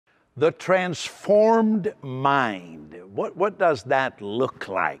The transformed mind. What does that look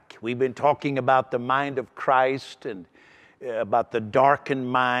like? We've been talking about the mind of Christ and about the darkened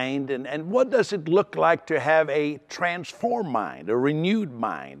mind. And what does it look like to have a transformed mind, a renewed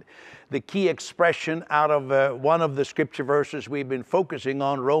mind? The key expression out of one of the scripture verses we've been focusing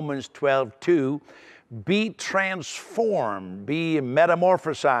on, Romans 12:2, be transformed, be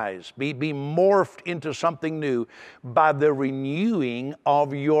metamorphosized, be morphed into something new by the renewing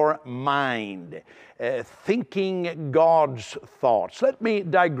of your mind, thinking God's thoughts. Let me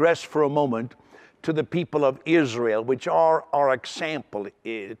digress for a moment to the people of Israel, which are our example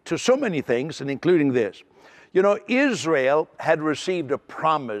to so many things, and including this. You know, Israel had received a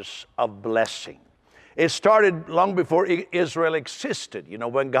promise of blessing. It started long before Israel existed. You know,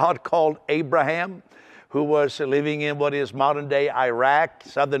 when God called Abraham, who was living in what is modern-day Iraq,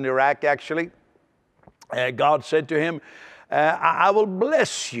 southern Iraq actually, God said to him, I will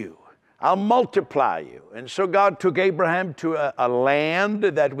bless you. I'll multiply you. And so God took Abraham to a land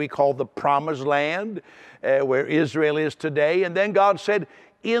that we call the Promised Land, where Israel is today. And then God said,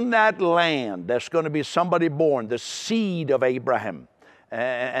 in that land, there's going to be somebody born, the seed of Abraham.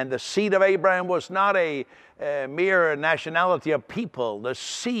 And the seed of Abraham was not a mere nationality of people. The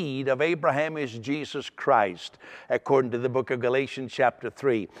seed of Abraham is Jesus Christ, according to the book of Galatians chapter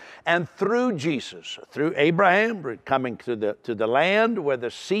 3. And through Jesus, through Abraham, coming to the land where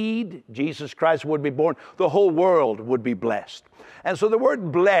the seed, Jesus Christ, would be born, the whole world would be blessed. And so the word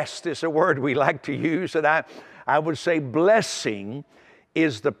blessed is a word we like to use, and I would say blessing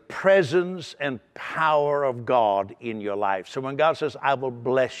is the presence and power of God in your life. So when God says, I will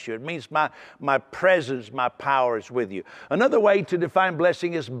bless you, it means my presence, my power is with you. Another way to define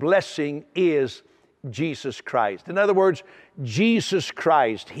blessing is Jesus Christ. In other words, Jesus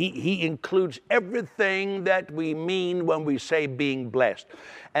Christ, He includes everything that we mean when we say being blessed.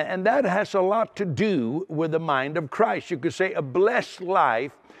 And that has a lot to do with the mind of Christ. You could say a blessed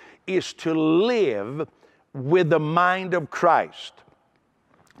life is to live with the mind of Christ.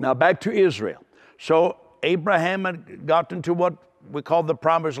 Now back to Israel. So Abraham had gotten to what we call the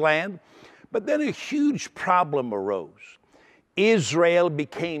Promised Land, but then a huge problem arose. Israel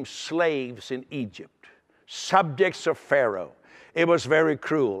became slaves in Egypt, subjects of Pharaoh. It was very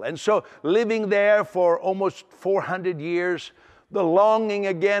cruel. And so living there for almost 400 years, the longing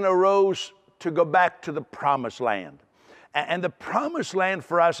again arose to go back to the Promised Land. And the Promised Land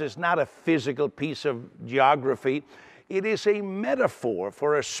for us is not a physical piece of geography. It is a metaphor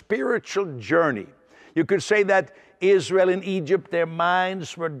for a spiritual journey. You could say that Israel and Egypt, their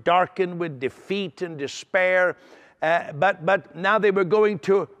minds were darkened with defeat and despair, but now they were going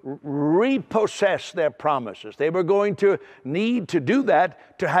to repossess their promises. They were going to need to do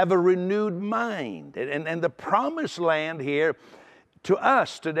that to have a renewed mind. And the Promised Land here to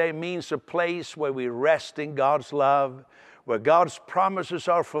us today means a place where we rest in God's love, where God's promises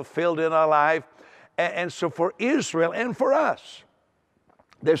are fulfilled in our life. And so for Israel and for us,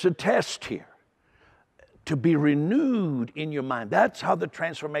 there's a test here to be renewed in your mind. That's how the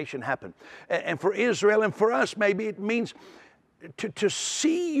transformation happened. And for Israel and for us, maybe it means to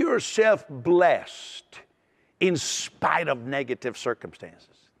see yourself blessed in spite of negative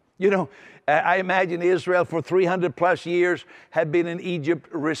circumstances. You know, I imagine Israel for 300 plus years had been in Egypt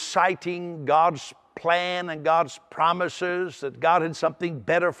reciting God's plan and God's promises, that God had something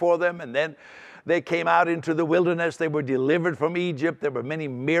better for them. And then they came out into the wilderness. They were delivered from Egypt. There were many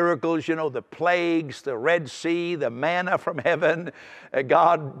miracles, you know, the plagues, the Red Sea, the manna from heaven.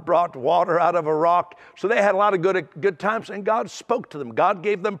 God brought water out of a rock. So they had a lot of good times, and God spoke to them. God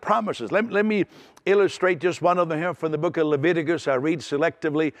gave them promises. Let me illustrate just one of them here from the book of Leviticus. I read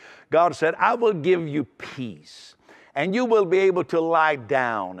selectively. God said, I will give you peace. And you will be able to lie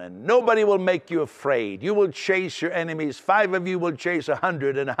down, and nobody will make you afraid. You will chase your enemies. 5 of you will chase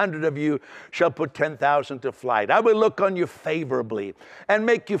 100, and 100 of you shall put 10,000 to flight. I will look on you favorably and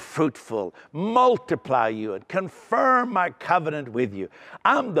make you fruitful, multiply you, and confirm my covenant with you.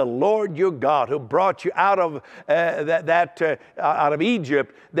 I'm the Lord your God who brought you out of out of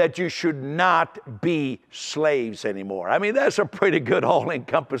Egypt, that you should not be slaves anymore. I mean, that's a pretty good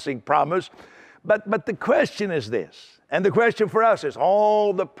all-encompassing promise. But the question is this, and the question for us is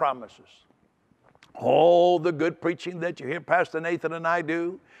all the promises, all the good preaching that you hear Pastor Nathan and I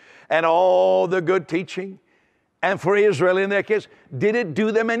do, and all the good teaching, and for Israel in their case, did it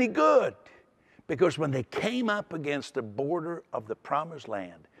do them any good? Because when they came up against the border of the Promised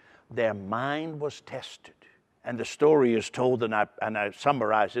Land, their mind was tested. And the story is told, and I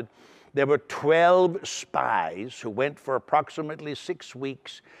summarize it. There were 12 spies who went for approximately 6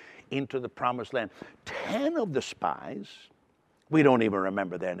 weeks into the Promised Land. 10 of the spies We don't even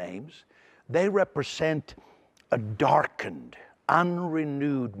remember their names. They represent a darkened,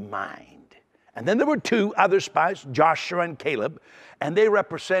 unrenewed mind. And then there were two other spies, Joshua and Caleb, and they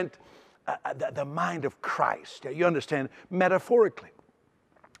represent the mind of Christ. You understand, metaphorically.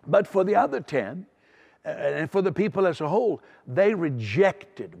 But for the other 10, and for the people as a whole, they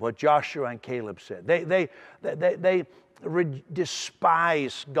rejected what Joshua and Caleb said. They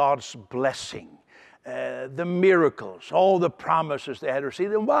despised God's blessing, the miracles, all the promises they had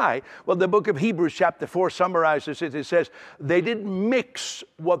received. And why? Well, the book of Hebrews chapter 4 summarizes it. It says, they didn't mix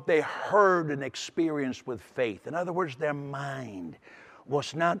what they heard and experienced with faith. In other words, their mind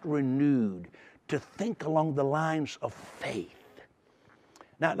was not renewed to think along the lines of faith.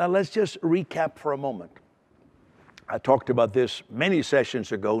 Now let's just recap for a moment. I talked about this many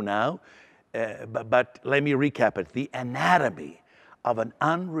sessions ago now, but let me recap it. The anatomy of an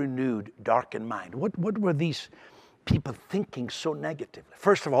unrenewed, darkened mind. What were these people thinking so negatively?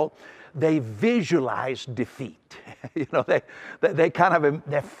 First of all, they visualized defeat. You know, they kind of,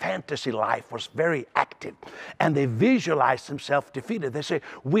 their fantasy life was very active, and they visualized themselves defeated. They say,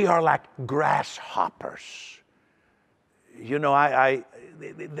 we are like grasshoppers. You know,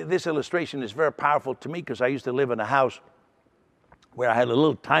 this illustration is very powerful to me because I used to live in a house where I had a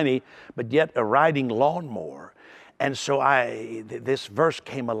little tiny, but yet a riding lawnmower. And so this verse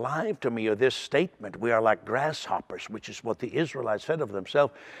came alive to me, or this statement, we are like grasshoppers, which is what the Israelites said of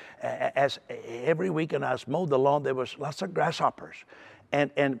themselves. As every weekend I mowed the lawn, there was lots of grasshoppers.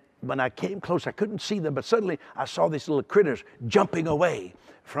 And when I came close, I couldn't see them, but suddenly I saw these little critters jumping away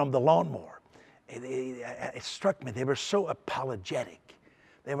from the lawnmower. It struck me, they were so apologetic.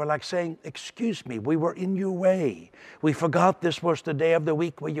 They were like saying, excuse me, we were in your way. We forgot this was the day of the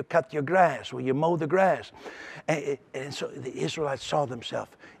week where you cut your grass, where you mow the grass. And so the Israelites saw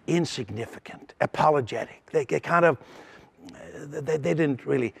themselves insignificant, apologetic. They kind of, they didn't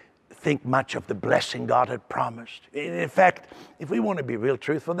really think much of the blessing God had promised. In fact, if we want to be real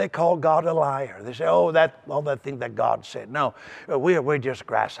truthful, they call God a liar. They say, all that thing that God said. No, we're just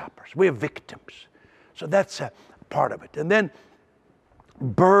grasshoppers. We're victims. So that's a part of it. And then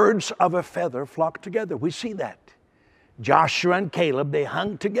birds of a feather flock together. We see that. Joshua and Caleb, they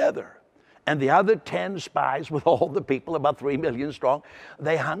hung together. And the other 10 spies with all the people, about 3 million strong,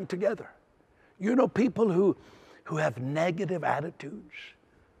 they hung together. You know, people who have negative attitudes,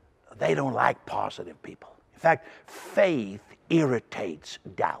 they don't like positive people. In fact, faith irritates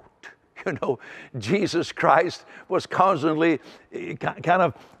doubt. You know, Jesus Christ was constantly kind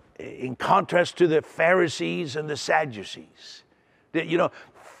of in contrast to the Pharisees and the Sadducees. You know,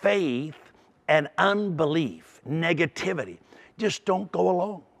 faith and unbelief, negativity, just don't go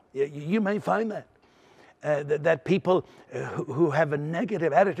along. You may find that people who have a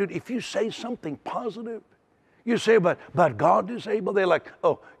negative attitude, if you say something positive, you say, but God is able, they're like,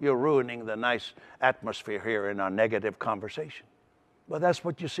 oh, you're ruining the nice atmosphere here in our negative conversation. Well, that's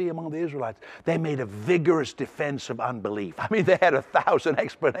what you see among the Israelites. They made a vigorous defense of unbelief. I mean, they had 1,000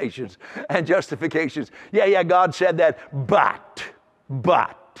 explanations and justifications. Yeah, God said that, but.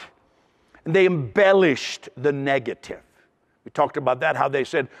 And they embellished the negative. We talked about that, how they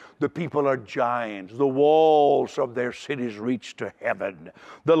said the people are giants. The walls of their cities reach to heaven.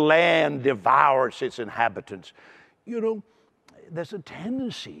 The land devours its inhabitants. You know, there's a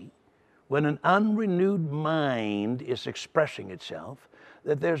tendency when an unrenewed mind is expressing itself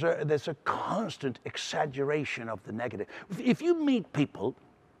that there's a constant exaggeration of the negative. If you meet people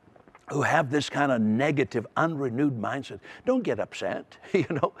who have this kind of negative, unrenewed mindset, don't get upset. You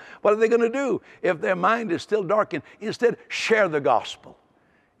know, what are they going to do if their mind is still darkened? Instead, share the gospel.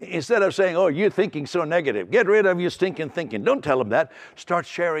 Instead of saying, oh, you're thinking so negative, get rid of your stinking thinking. Don't tell them that. Start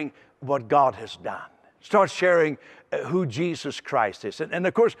sharing what God has done. Start sharing who Jesus Christ is. And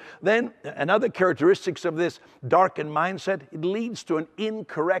of course, then another characteristics of this darkened mindset, it leads to an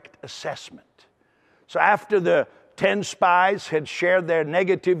incorrect assessment. So after the 10 spies had shared their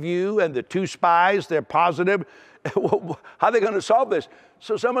negative view and the 2 spies, their positive, how are they going to solve this?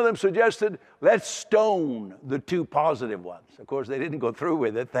 So some of them suggested, let's stone the 2 positive ones. Of course, they didn't go through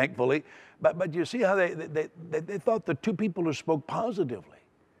with it, thankfully. But you see how they thought the 2 people who spoke positively,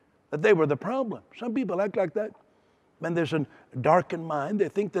 that they were the problem. Some people act like that. When there's a darkened mind, they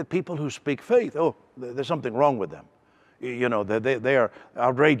think that people who speak faith, oh, there's something wrong with them. You know, they are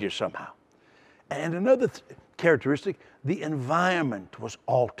outrageous somehow. And another characteristic, the environment was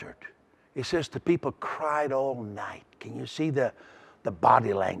altered. It says the people cried all night. Can you see the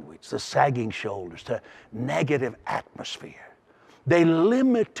body language, the sagging shoulders, the negative atmosphere? They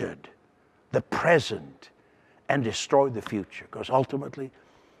limited the present and destroyed the future, because ultimately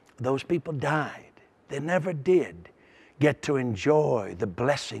those people died. They never did get to enjoy the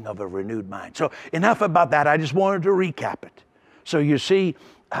blessing of a renewed mind. So enough about that. I just wanted to recap it. So you see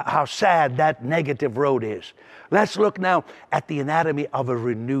how sad that negative road is. Let's look now at the anatomy of a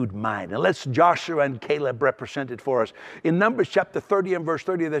renewed mind. And let's Joshua and Caleb represent it for us. In Numbers chapter 30 and verse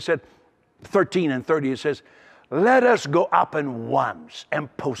 30, they said, 13 and 30, it says, let us go up and once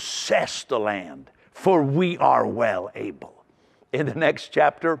and possess the land, for we are well able. In the next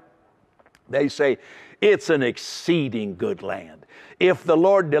chapter, they say, it's an exceeding good land. If the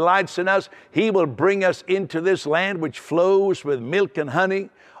Lord delights in us, He will bring us into this land which flows with milk and honey.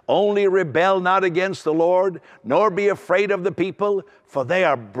 Only rebel not against the Lord, nor be afraid of the people, for they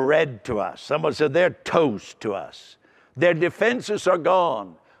are bread to us. Someone said they're toast to us. Their defenses are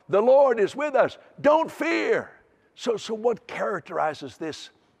gone. The Lord is with us. Don't fear. So what characterizes this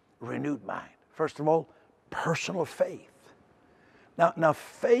renewed mind? First of all, personal faith. Now,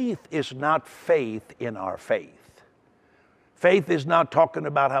 faith is not faith in our faith. Faith is not talking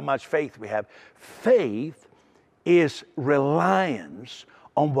about how much faith we have. Faith is reliance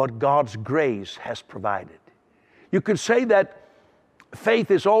on what God's grace has provided. You could say that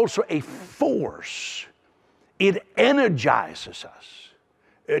faith is also a force. It energizes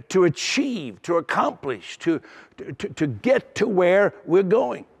us to achieve, to accomplish, to get to where we're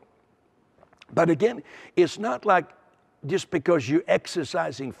going. But again, it's not like just because you're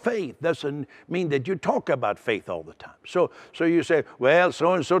exercising faith doesn't mean that you talk about faith all the time. So you say, well,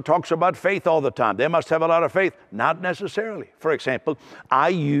 so-and-so talks about faith all the time. They must have a lot of faith. Not necessarily. For example, I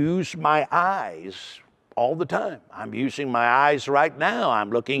use my eyes all the time. I'm using my eyes right now. I'm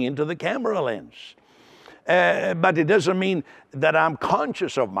looking into the camera lens. But it doesn't mean that I'm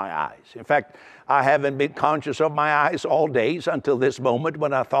conscious of my eyes. In fact, I haven't been conscious of my eyes all days until this moment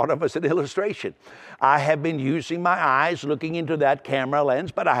when I thought of it as an illustration. I have been using my eyes, looking into that camera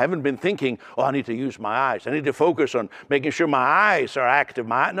lens, but I haven't been thinking, oh, I need to use my eyes. I need to focus on making sure my eyes are active.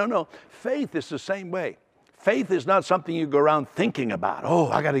 No. Faith is the same way. Faith is not something you go around thinking about. Oh,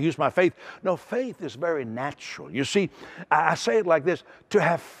 I got to use my faith. No, faith is very natural. You see, I say it like this. To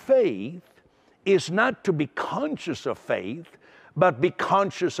have faith is not to be conscious of faith, but be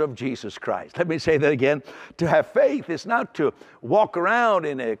conscious of Jesus Christ. Let me say that again. To have faith is not to walk around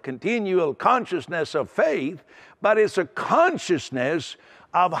in a continual consciousness of faith, but it's a consciousness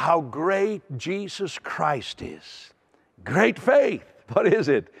of how great Jesus Christ is. Great faith. What is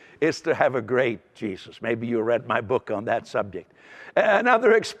it? It's to have a great Jesus. Maybe you read my book on that subject.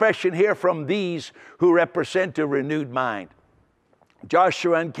 Another expression here from these who represent a renewed mind.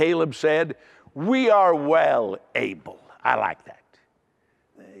 Joshua and Caleb said, we are well able. I like that.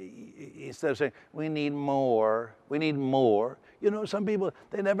 Instead of saying, we need more. You know, some people,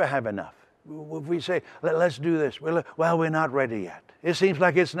 they never have enough. If we say, let's do this, well, we're not ready yet. It seems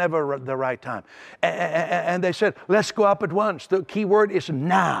like it's never the right time. And they said, let's go up at once. The key word is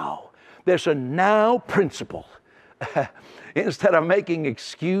now. There's a now principle. Instead of making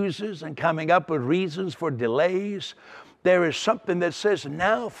excuses and coming up with reasons for delays, there is something that says,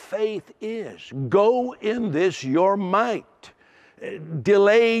 now faith is. Go in this your might.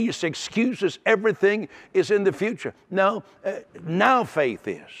 Delays, excuses, everything is in the future. No, now faith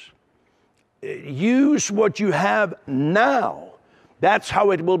is. Use what you have now. That's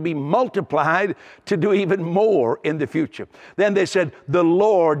how it will be multiplied to do even more in the future. Then they said, the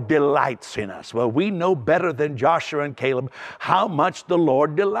Lord delights in us. Well, we know better than Joshua and Caleb how much the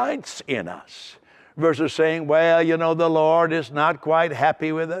Lord delights in us. Versus saying, well, you know, the Lord is not quite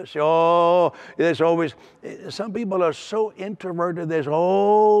happy with us. Oh, there's always, some people are so introverted, there's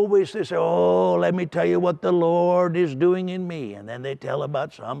always this, oh, let me tell you what the Lord is doing in me. And then they tell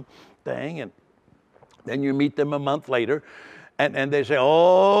about something, and then you meet them a month later, and they say,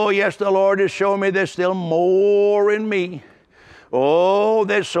 oh, yes, the Lord is showing me there's still more in me. Oh,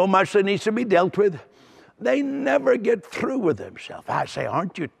 there's so much that needs to be dealt with. They never get through with themselves. I say,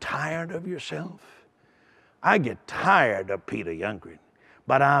 aren't you tired of yourself? I get tired of Peter Youngren,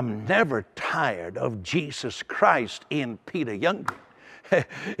 but I'm never tired of Jesus Christ in Peter Youngren.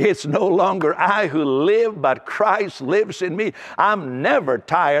 It's no longer I who live, but Christ lives in me. I'm never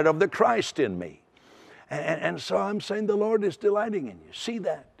tired of the Christ in me. And so I'm saying the Lord is delighting in you. See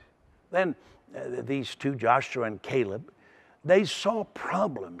that? Then these two, Joshua and Caleb, they saw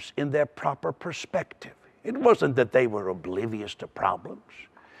problems in their proper perspective. It wasn't that they were oblivious to problems.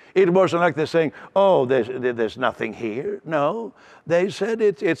 It wasn't like they're saying, oh, there's nothing here. No, they said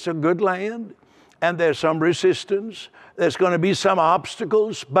it's a good land, and there's some resistance. There's going to be some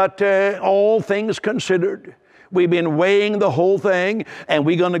obstacles, but all things considered, we've been weighing the whole thing, and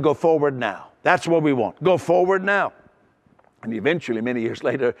we're going to go forward now. That's what we want. Go forward now. And eventually, many years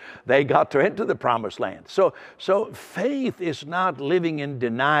later, they got to enter the promised land. So faith is not living in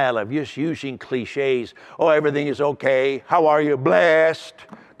denial of just using cliches. Oh, everything is okay. How are you? Blessed.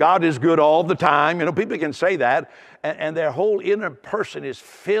 God is good all the time. You know, people can say that, and their whole inner person is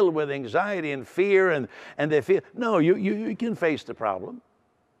filled with anxiety and fear, and they feel, no, you can face the problem.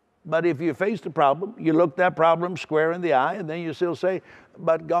 But if you face the problem, you look that problem square in the eye, and then you still say,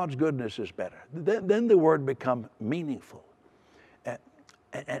 but God's goodness is better. Then the word becomes meaningful.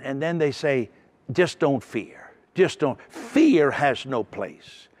 And then they say, just don't fear. Just don't. Fear has no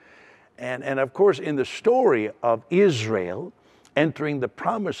place. And of course, in the story of Israel entering the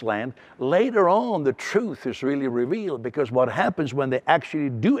promised land, later on the truth is really revealed, because what happens when they actually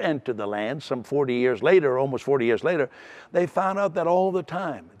do enter the land some 40 years later, almost 40 years later, they found out that all the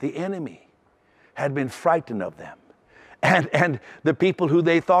time the enemy had been frightened of them. And the people who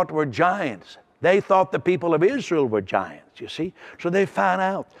they thought were giants, they thought the people of Israel were giants, you see. So they found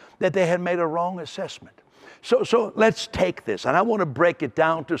out that they had made a wrong assessment. So let's take this, and I want to break it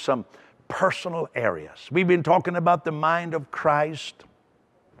down to some personal areas. We've been talking about the mind of Christ,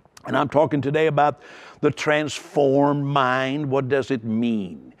 and I'm talking today about the transformed mind. What does it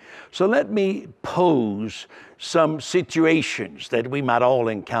mean? So let me pose some situations that we might all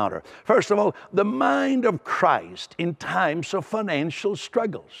encounter. First of all, the mind of Christ in times of financial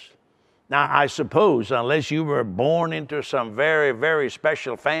struggles. Now, I suppose unless you were born into some very, very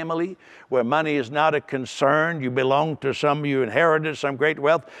special family where money is not a concern, you inherited some great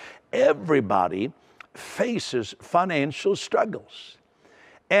wealth, everybody faces financial struggles.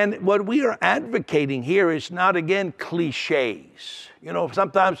 And what we are advocating here is not, again, cliches. You know,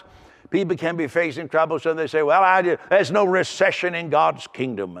 sometimes people can be facing trouble, so they say, well, there's no recession in God's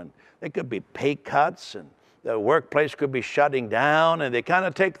kingdom. And there could be pay cuts, and the workplace could be shutting down, and they kind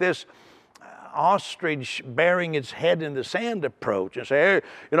of take this ostrich bearing its head in the sand approach and say, hey,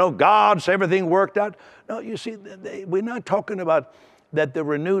 you know, God's everything worked out. No, you see, we're not talking about that the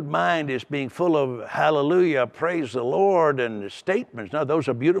renewed mind is being full of hallelujah, praise the Lord, and statements. Now, those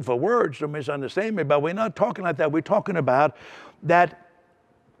are beautiful words, don't misunderstand me, but we're not talking like that. We're talking about that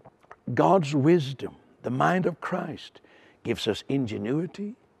God's wisdom, the mind of Christ, gives us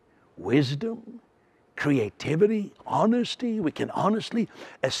ingenuity, wisdom, creativity, honesty. We can honestly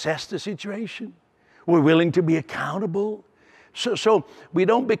assess the situation. We're willing to be accountable. So we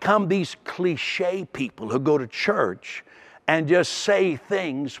don't become these cliche people who go to church and just say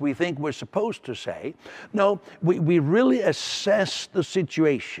things we think we're supposed to say. No, we really assess the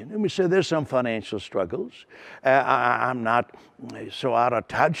situation. And we say, there's some financial struggles. I'm not so out of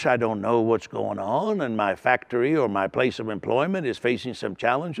touch. I don't know what's going on. And my factory or my place of employment is facing some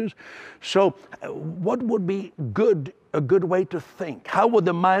challenges. So what would be a good way to think? How would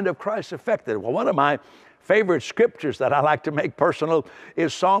the mind of Christ affect it? Well, one of my favorite scriptures that I like to make personal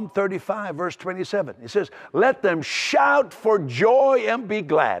is Psalm 35, verse 27. It says, let them shout for joy and be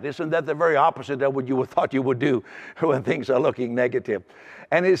glad. Isn't that the very opposite of what you thought you would do when things are looking negative?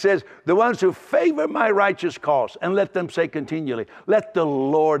 And it says, the ones who favor my righteous cause, and let them say continually, let the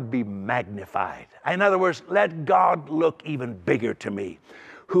Lord be magnified. In other words, let God look even bigger to me,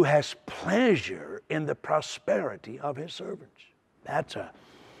 who has pleasure in the prosperity of his servants.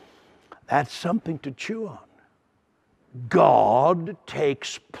 That's something to chew on. God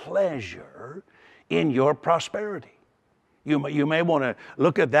takes pleasure in your prosperity. You may want to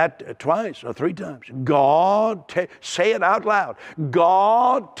look at that twice or three times. Say it out loud.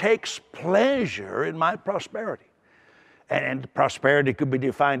 God takes pleasure in my prosperity. And prosperity could be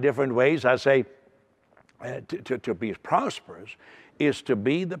defined different ways. I say to be prosperous is to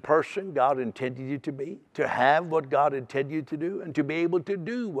be the person God intended you to be, to have what God intended you to do, and to be able to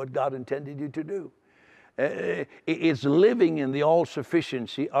do what God intended you to do. It's living in the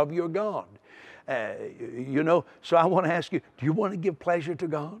all-sufficiency of your God. So I want to ask you, do you want to give pleasure to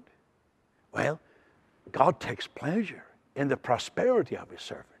God? Well, God takes pleasure in the prosperity of his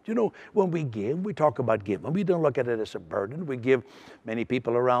servant. You know, when we give, we talk about giving. We don't look at it as a burden. We give. Many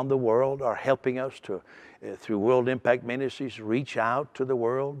people around the world are helping us to, through World Impact Ministries, reach out to the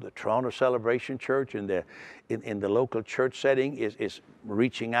world. The Toronto Celebration Church in the local church setting is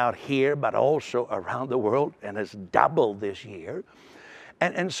reaching out here, but also around the world, and has doubled this year.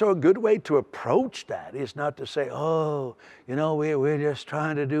 And so a good way to approach that is not to say, oh, you know, we're just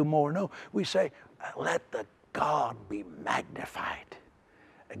trying to do more. No, we say, let the God be magnified.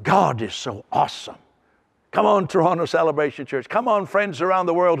 God is so awesome. Come on, Toronto Celebration Church. Come on, friends around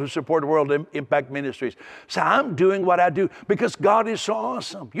the world who support World Impact Ministries. Say, I'm doing what I do because God is so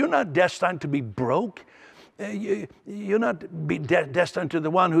awesome. You're not destined to be broke. You're not destined to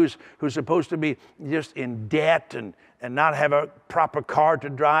the one who's supposed to be just in debt and and not have a proper car to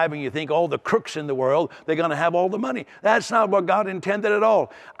drive, and you think all the crooks in the world, they're going to have all the money. That's not what God intended at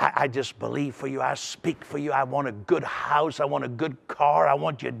all. I just believe for you. I speak for you. I want a good house. I want a good car. I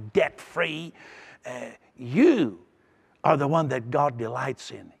want you debt-free. You are the one that God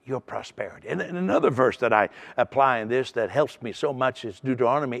delights in, your prosperity. And another verse that I apply in this that helps me so much is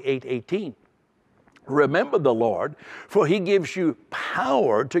Deuteronomy 8:18. Remember the Lord, for he gives you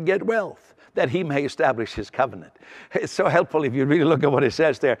power to get wealth, that he may establish his covenant. It's so helpful if you really look at what it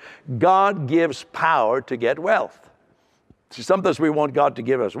says there. God gives power to get wealth. See, sometimes we want God to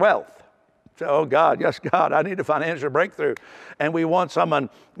give us wealth. So, oh God, yes God, I need a financial breakthrough. And we want someone,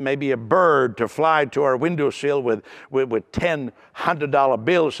 maybe a bird, to fly to our windowsill with 10 $100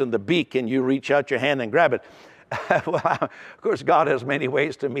 bills in the beak, and you reach out your hand and grab it. Well, of course, God has many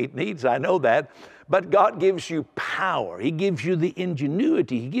ways to meet needs. I know that. But God gives you power. He gives you the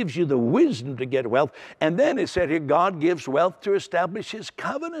ingenuity. He gives you the wisdom to get wealth. And then it said here, God gives wealth to establish his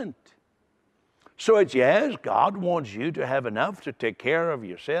covenant. So it's, yes, God wants you to have enough to take care of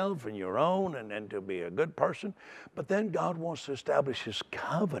yourself and your own and to be a good person. But then God wants to establish his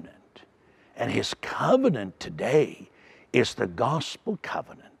covenant. And his covenant today is the gospel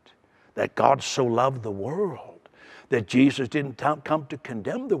covenant, that God so loved the world that Jesus didn't come to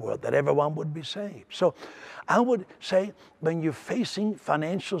condemn the world, that everyone would be saved. So I would say, when you're facing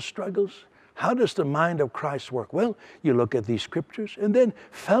financial struggles, how does the mind of Christ work? Well, you look at these scriptures and then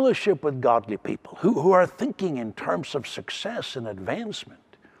fellowship with godly people who are thinking in terms of success and advancement.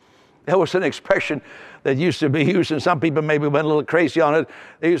 There was an expression that used to be used, and some people maybe went a little crazy on it.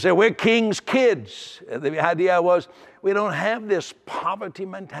 They used to say, we're king's kids. The idea was, we don't have this poverty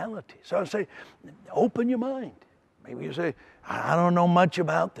mentality. So I say, open your mind. Maybe you say, I don't know much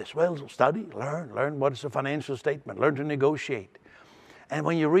about this. Well, study, learn what is a financial statement, learn to negotiate. And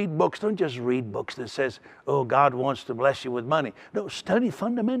when you read books, don't just read books that says, oh, God wants to bless you with money. No, study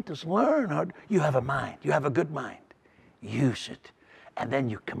fundamentals, learn how. You have a mind, you have a good mind. Use it. And then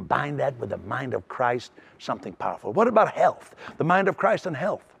you combine that with the mind of Christ, something powerful. What about health? The mind of Christ and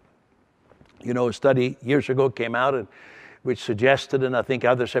health. You know, a study years ago came out which suggested, and I think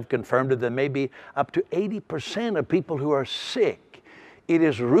others have confirmed it, that maybe up to 80% of people who are sick, it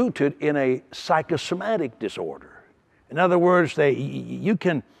is rooted in a psychosomatic disorder. In other words, you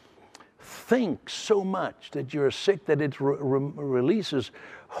can think so much that you're sick that it releases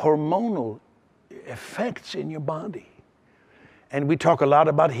hormonal effects in your body. And we talk a lot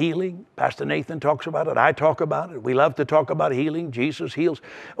about healing. Pastor Nathan talks about it. I talk about it. We love to talk about healing. Jesus heals.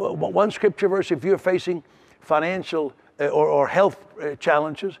 One scripture verse, if you're facing financial or health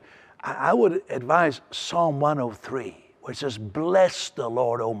challenges, I would advise Psalm 103, where it says, bless the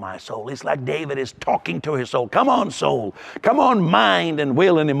Lord, O my soul. It's like David is talking to his soul. Come on, soul. Come on, mind and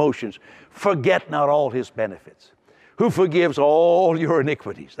will and emotions. Forget not all his benefits. Who forgives all your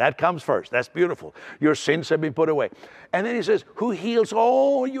iniquities. That comes first. That's beautiful. Your sins have been put away. And then he says, who heals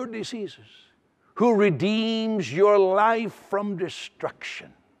all your diseases. Who redeems your life from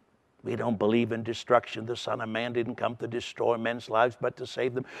destruction. We don't believe in destruction. The Son of Man didn't come to destroy men's lives, but to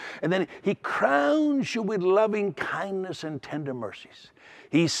save them. And then he crowns you with loving kindness and tender mercies.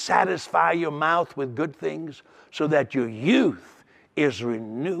 He satisfies your mouth with good things so that your youth is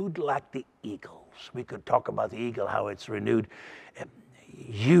renewed like the eagles. We could talk about the eagle, how it's renewed.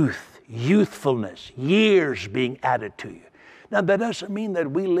 Youthfulness, years being added to you. Now, that doesn't mean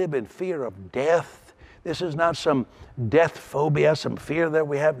that we live in fear of death. This is not some death phobia, some fear that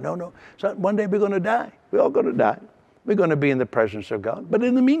we have. No. So one day we're going to die. We're all going to die. We're going to be in the presence of God. But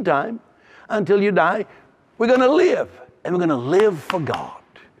in the meantime, until you die, we're going to live. And we're going to live for God.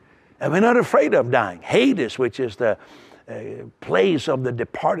 And we're not afraid of dying. Hades, which is the place of the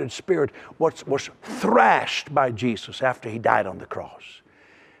departed spirit, was thrashed by Jesus after he died on the cross.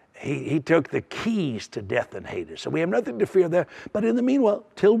 He took the keys to death and Hades. So we have nothing to fear there. But in the meanwhile,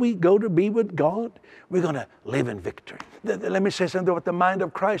 till we go to be with God, we're going to live in victory. Let me say something about the mind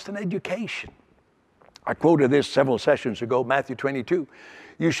of Christ and education. I quoted this several sessions ago, Matthew 22.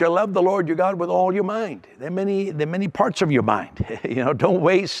 You shall love the Lord your God with all your mind. There are many parts of your mind. Don't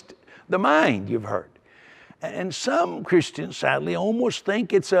waste the mind, you've heard. And some Christians, sadly, almost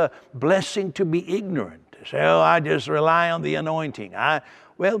think it's a blessing to be ignorant. They say, oh, I just rely on the anointing.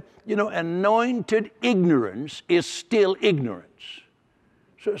 Well, anointed ignorance is still ignorance.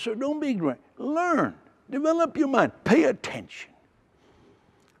 So don't be ignorant. Learn. Develop your mind. Pay attention.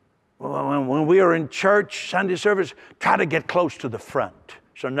 When we are in church, Sunday service, try to get close to the front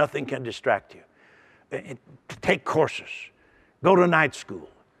so nothing can distract you. Take courses. Go to night school.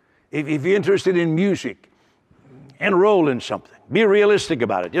 If you're interested in music, Enroll in something. Be realistic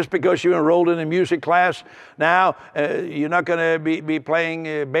about it. Just because you enrolled in a music class, now you're not going to be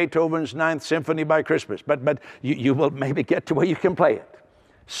playing Beethoven's Ninth Symphony by Christmas. But you will maybe get to where you can play it.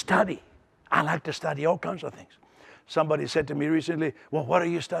 Study. I like to study all kinds of things. Somebody said to me recently, well, what are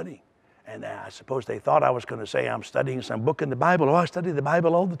you studying? And I suppose they thought I was going to say I'm studying some book in the Bible. Oh, I study the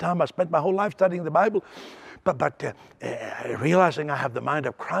Bible all the time. I spent my whole life studying the Bible. But realizing I have the mind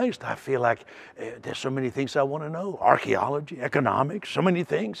of Christ, I feel like there's so many things I want to know. Archaeology, economics, so many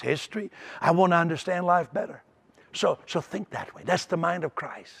things, history. I want to understand life better. So think that way. That's the mind of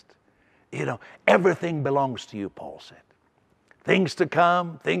Christ. You know, everything belongs to you, Paul said. Things to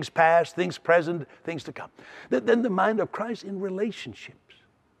come, things past, things present, things to come. Then the mind of Christ in relationships.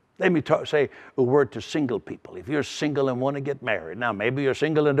 Let me say a word to single people. If you're single and want to get married, now maybe you're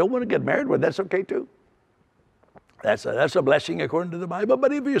single and don't want to get married, well, that's okay too. That's a blessing according to the Bible.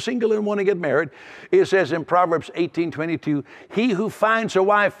 But if you're single and want to get married, it says in Proverbs 18:22, he who finds a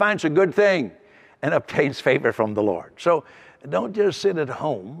wife finds a good thing and obtains favor from the Lord. So don't just sit at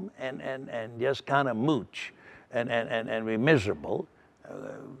home and just kind of mooch and be miserable.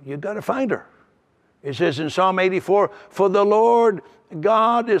 You got to find her. It says in Psalm 84, for the Lord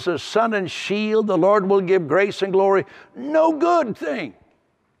God is a sun and shield. The Lord will give grace and glory. No good thing.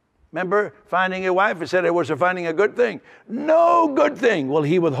 Remember finding a wife? It said it was finding a good thing. No good thing will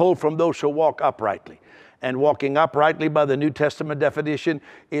he withhold from those who walk uprightly. And walking uprightly by the New Testament definition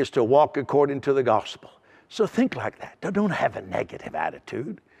is to walk according to the gospel. So think like that. Don't have a negative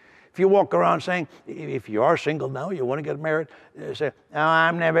attitude. If you walk around saying, if you are single now, you want to get married, say, oh,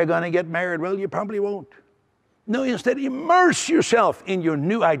 I'm never going to get married. Well, you probably won't. No, instead, immerse yourself in your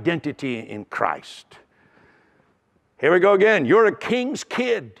new identity in Christ. Here we go again. You're a king's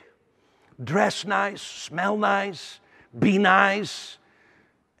kid. Dress nice, smell nice, be nice.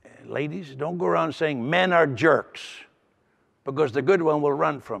 Ladies, don't go around saying men are jerks, because the good one will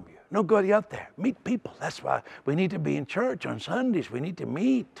run from you. No, go out there. Meet people. That's why we need to be in church on Sundays. We need to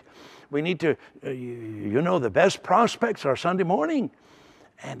meet. We need to, the best prospects are Sunday morning.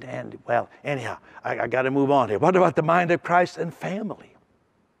 And well, anyhow, I got to move on here. What about the mind of Christ and family?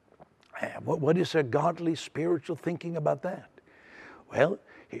 What is a godly spiritual thinking about that? Well,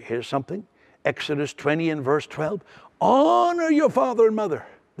 here's something. Exodus 20 and verse 12. Honor your father and mother,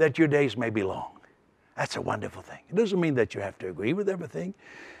 that your days may be long. That's a wonderful thing. It doesn't mean that you have to agree with everything.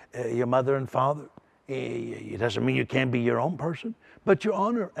 Your mother and father. It doesn't mean you can't be your own person, but you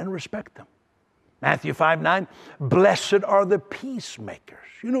honor and respect them. Matthew 5:9, blessed are the peacemakers.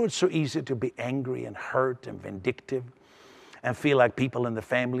 You know, it's so easy to be angry and hurt and vindictive and feel like people in the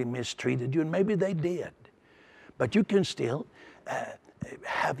family mistreated you, and maybe they did. But you can still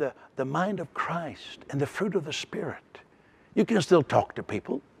have the mind of Christ and the fruit of the Spirit. You can still talk to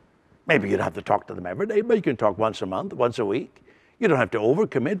people. Maybe you don't have to talk to them every day, but you can talk once a month, once a week. You don't have to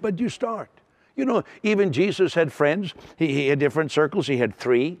overcommit, but you start. You know, even Jesus had friends. He had different circles. He had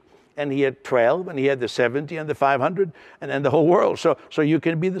 3, and he had 12, and he had the 70 and the 500, and then the whole world. So you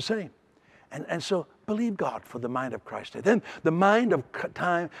can be the same. And so believe God for the mind of Christ. Then the mind of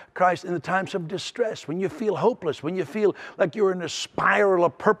Christ in the times of distress, when you feel hopeless, when you feel like you're in a spiral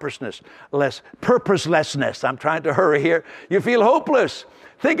of purposelessness. I'm trying to hurry here. You feel hopeless.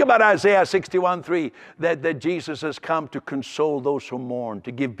 Think about Isaiah 61:3, that Jesus has come to console those who mourn,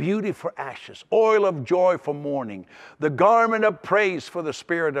 to give beauty for ashes, oil of joy for mourning, the garment of praise for the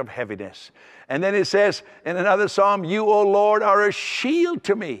spirit of heaviness. And then it says in another psalm, you, O Lord, are a shield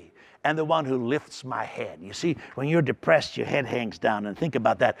to me and the one who lifts my head. You see, when you're depressed, your head hangs down. And think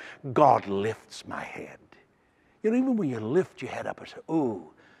about that. God lifts my head. You know, even when you lift your head up and say,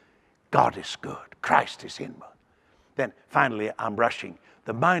 ooh, God is good. Christ is in me. Then finally, I'm rushing.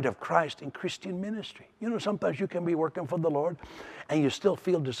 The mind of Christ in Christian ministry. You know, sometimes you can be working for the Lord and you still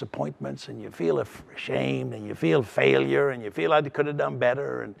feel disappointments and you feel ashamed and you feel failure and you feel like you could have done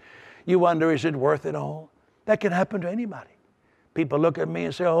better and you wonder, is it worth it all? That can happen to anybody. People look at me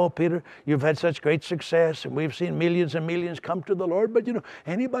and say, oh, Peter, you've had such great success and we've seen millions and millions come to the Lord. But, you know,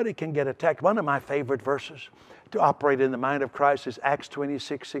 anybody can get attacked. One of my favorite verses to operate in the mind of Christ is Acts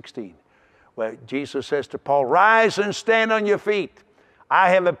 26:16, where Jesus says to Paul, rise and stand on your feet.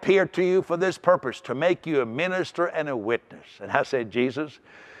 I have appeared to you for this purpose, to make you a minister and a witness. And I said, Jesus,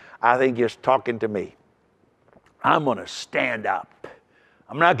 I think you're talking to me. I'm going to stand up.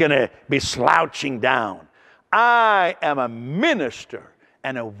 I'm not going to be slouching down. I am a minister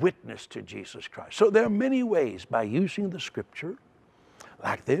and a witness to Jesus Christ. So there are many ways by using the scripture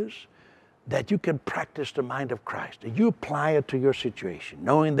like this that you can practice the mind of Christ. And you apply it to your situation,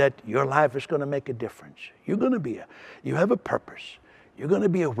 knowing that your life is going to make a difference. You're going to you have a purpose. You're going to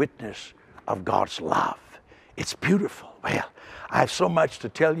be a witness of God's love It's beautiful. Well, I have so much to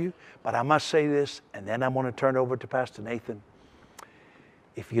tell you, but I must say this, and then I'm going to turn over to Pastor Nathan.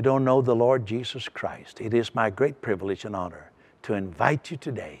 If you don't know the Lord Jesus Christ, it is my great privilege and honor to invite you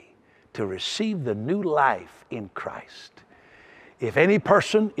today to receive the new life in Christ. If any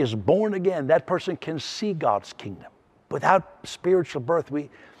person is born again, that person can see God's kingdom. Without spiritual birth,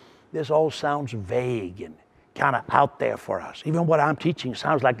 this all sounds vague and kind of out there for us. Even what I'm teaching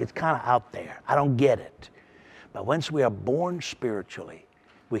sounds like it's kind of out there. I don't get it. But once we are born spiritually,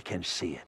 we can see it.